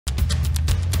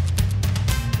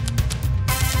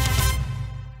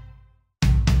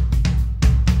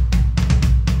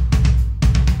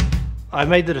I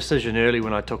made the decision early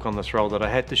when I took on this role that I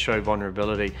had to show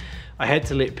vulnerability. I had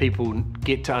to let people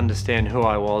get to understand who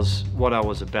I was, what I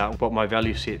was about, what my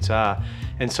value sets are.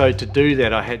 And so to do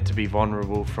that, I had to be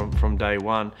vulnerable from day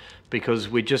one, because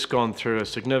we'd just gone through a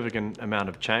significant amount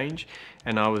of change,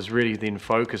 and I was really then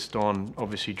focused on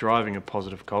obviously driving a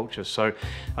positive culture. So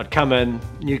I'd come in,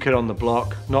 new kid on the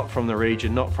block, not from the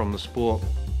region, not from the sport,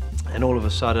 and all of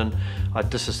a sudden I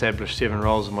disestablished 7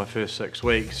 roles in my first 6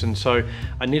 weeks. And so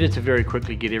I needed to very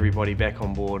quickly get everybody back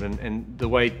on board, and the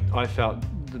way I felt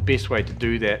the best way to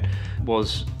do that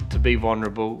was to be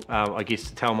vulnerable, I guess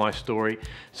to tell my story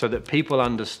so that people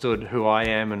understood who I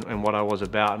am and what I was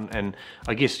about, and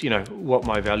I guess, you know, what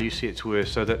my value sets were,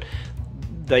 so that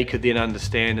they could then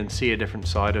understand and see a different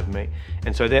side of me.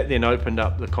 And so that then opened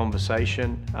up the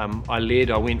conversation. I led,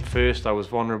 I went first, I was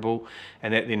vulnerable,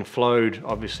 and that then flowed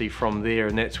obviously from there,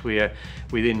 and that's where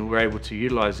we then were able to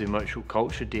utilize the emotional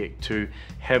culture deck to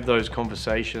have those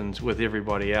conversations with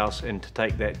everybody else and to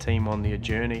take that team on their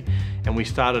journey. And we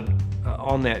started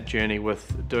on that journey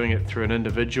with doing it through an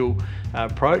individual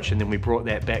approach, and then we brought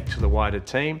that back to the wider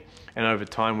team, and over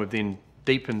time we've then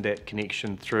deepened that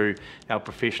connection through our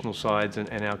professional sides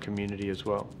and our community as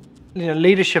well. You know,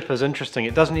 leadership is interesting.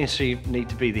 It doesn't necessarily need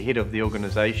to be the head of the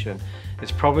organization.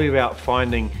 It's probably about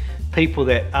finding people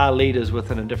that are leaders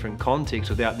within a different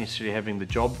context without necessarily having the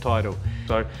job title.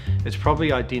 So it's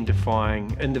probably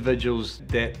identifying individuals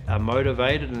that are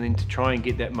motivated, and then to try and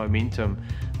get that momentum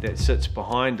that sits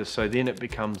behind us, so then it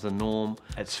becomes the norm.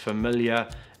 It's familiar,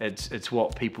 it's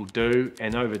what people do,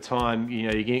 and over time, you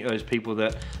know, you get those people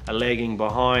that are lagging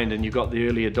behind, and you've got the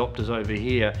early adopters over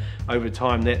here. Over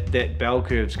time, that bell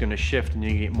curve's going to shift, and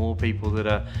you get more people that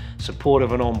are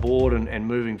supportive and on board and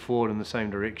moving forward in the same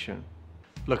direction.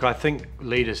 Look, I think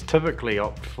leaders typically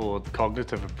opt for the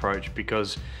cognitive approach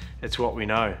because it's what we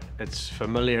know. It's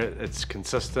familiar, it's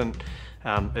consistent,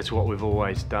 it's what we've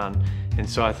always done. And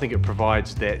so I think it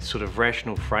provides that sort of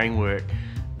rational framework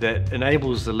that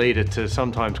enables the leader to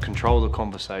sometimes control the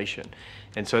conversation.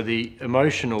 And so the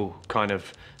emotional kind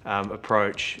of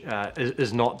approach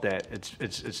is not that.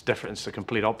 It's different. It's the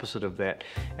complete opposite of that,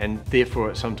 and therefore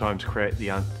it sometimes creates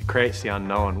the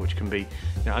unknown, which can be, you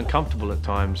know, uncomfortable at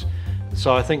times.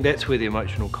 So I think that's where the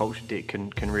emotional culture deck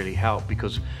can really help,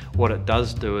 because what it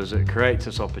does do is it creates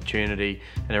this opportunity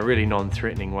in a really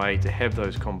non-threatening way to have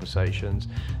those conversations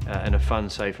in a fun,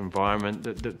 safe environment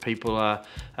that people are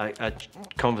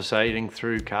conversating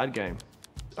through card game.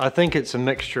 I think it's a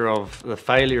mixture of the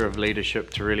failure of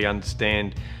leadership to really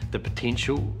understand the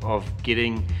potential of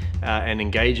getting and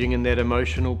engaging in that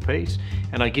emotional piece,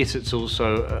 and I guess it's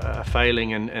also a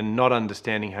failing and not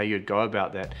understanding how you'd go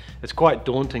about that. It's quite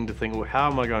daunting to think, well, how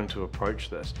am I going to approach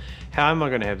this? How am I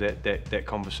going to have that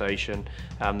conversation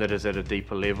that is at a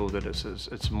deeper level, that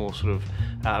it's more sort of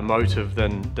emotive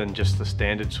than just the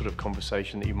standard sort of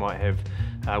conversation that you might have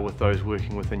with those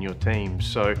working within your team.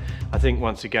 So I think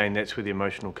once again, that's where the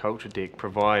emotional culture deck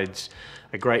provides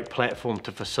a great platform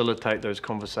to facilitate those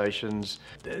conversations.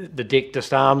 The deck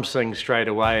disarms things straight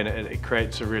away, and it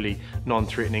creates a really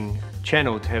non-threatening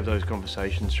channel to have those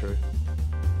conversations through.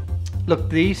 Look,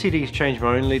 the ECD's changed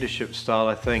my own leadership style,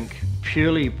 I think,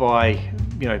 purely by,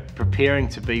 you know, preparing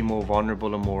to be more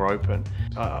vulnerable and more open.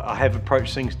 I have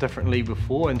approached things differently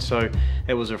before, and so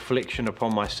it was a reflection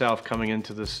upon myself coming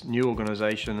into this new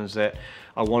organisation, is that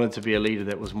I wanted to be a leader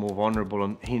that was more vulnerable,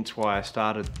 and hence why I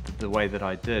started the way that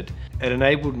I did. It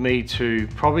enabled me to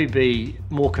probably be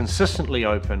more consistently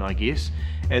open, I guess,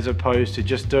 as opposed to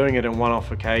just doing it in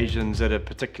one-off occasions at a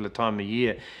particular time of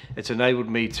year. It's enabled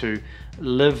me to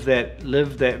live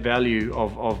that value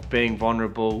of being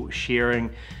vulnerable,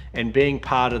 sharing, and being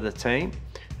part of the team,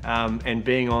 and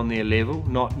being on their level,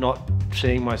 not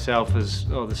seeing myself as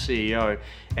the CEO,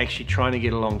 actually trying to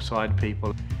get alongside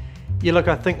people. Yeah, look,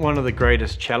 I think one of the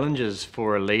greatest challenges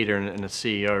for a leader in a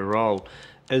CEO role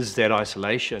is that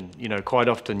isolation. You know, quite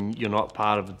often you're not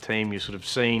part of the team, you're sort of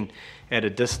seen at a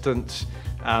distance.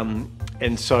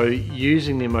 And so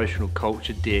using the emotional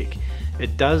culture deck,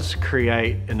 it does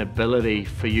create an ability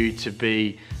for you to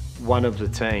be one of the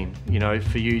team, you know,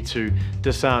 for you to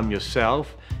disarm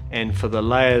yourself, and for the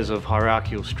layers of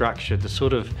hierarchical structure to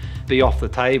sort of be off the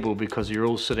table because you're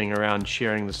all sitting around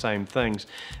sharing the same things.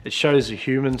 It shows the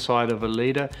human side of a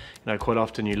leader. You know, quite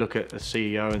often you look at a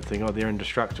CEO and think, oh, they're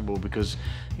indestructible because,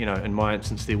 you know, in my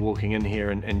instance, they're walking in here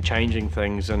and changing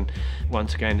things. And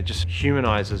once again, it just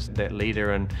humanizes that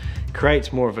leader and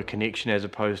creates more of a connection as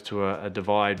opposed to a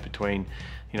divide between,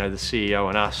 you know, the CEO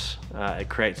and us. It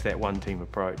creates that one team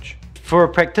approach. For a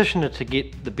practitioner to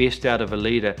get the best out of a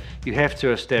leader, you have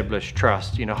to establish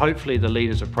trust. Hopefully the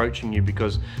leader's approaching you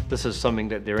because this is something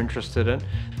that they're interested in.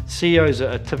 CEOs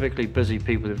are typically busy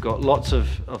people. They've got lots of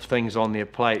things on their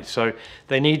plate, so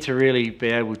they need to really be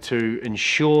able to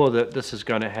ensure that this is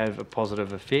going to have a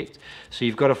positive effect. So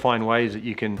you've got to find ways that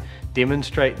you can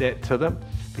demonstrate that to them,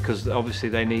 because obviously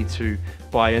they need to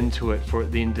buy into it for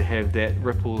it then to have that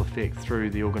ripple effect through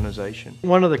the organization.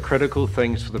 One of the critical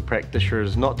things for the practitioner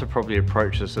is not to probably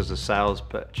approach this as a sales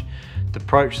pitch, to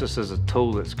approach this as a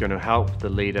tool that's going to help the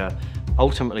leader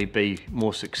ultimately be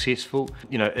more successful.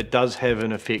 It does have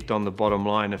an effect on the bottom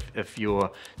line if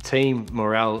your team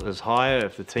morale is higher,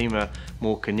 if the team are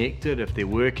more connected, if they're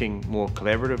working more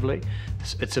collaboratively.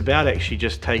 It's about actually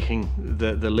just taking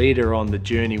the leader on the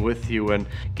journey with you and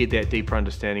get that deeper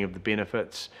understanding of the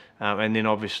benefits, and then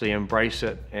obviously embrace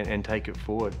it and take it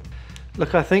forward.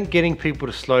 Look, I think getting people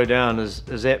to slow down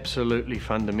is absolutely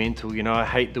fundamental. I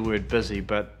hate the word busy,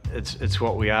 but it's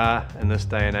what we are in this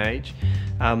day and age.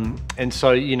 And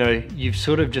so, you've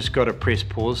sort of just got to press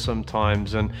pause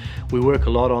sometimes, and we work a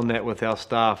lot on that with our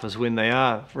staff, is when they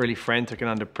are really frantic and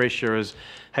under pressure is,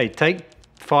 hey, take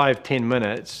 5-10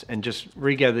 minutes and just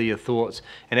regather your thoughts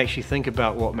and actually think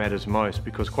about what matters most,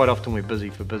 because quite often we're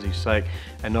busy for busy's sake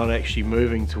and not actually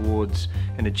moving towards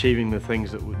and achieving the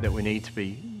things that we need to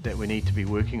be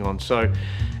working on. So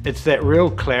it's that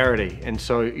real clarity, and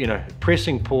so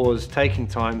pressing pause, taking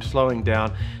time, slowing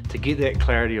down to get that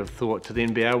clarity of thought, to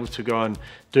then be able to go and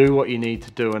do what you need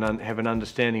to do and have an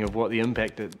understanding of what the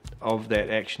impact of that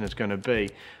action is going to be,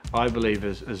 I believe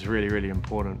is really, really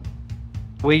important.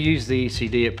 We use the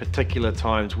ECD at particular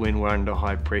times when we're under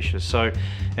high pressure. So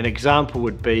an example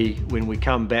would be when we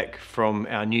come back from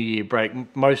our New Year break.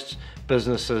 Most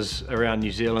businesses around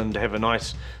New Zealand have a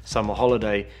nice summer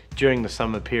holiday. During the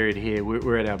summer period here,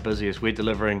 we're at our busiest. We're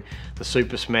delivering the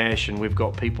Super Smash, and we've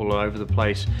got people all over the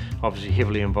place, obviously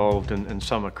heavily involved in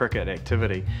summer cricket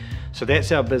activity. So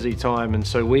that's our busy time, and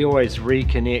so we always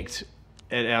reconnect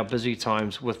at our busy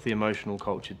times with the emotional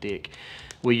culture deck.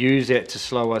 We use that to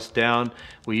slow us down.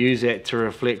 We use that to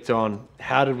reflect on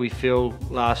how did we feel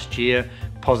last year,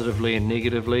 positively and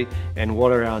negatively, and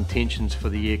what are our intentions for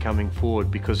the year coming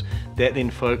forward, because that then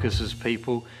focuses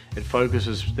people. It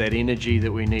focuses that energy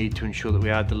that we need to ensure that we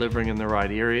are delivering in the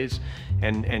right areas,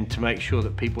 and to make sure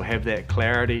that people have that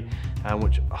clarity,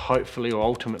 which hopefully or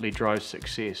ultimately drives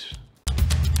success.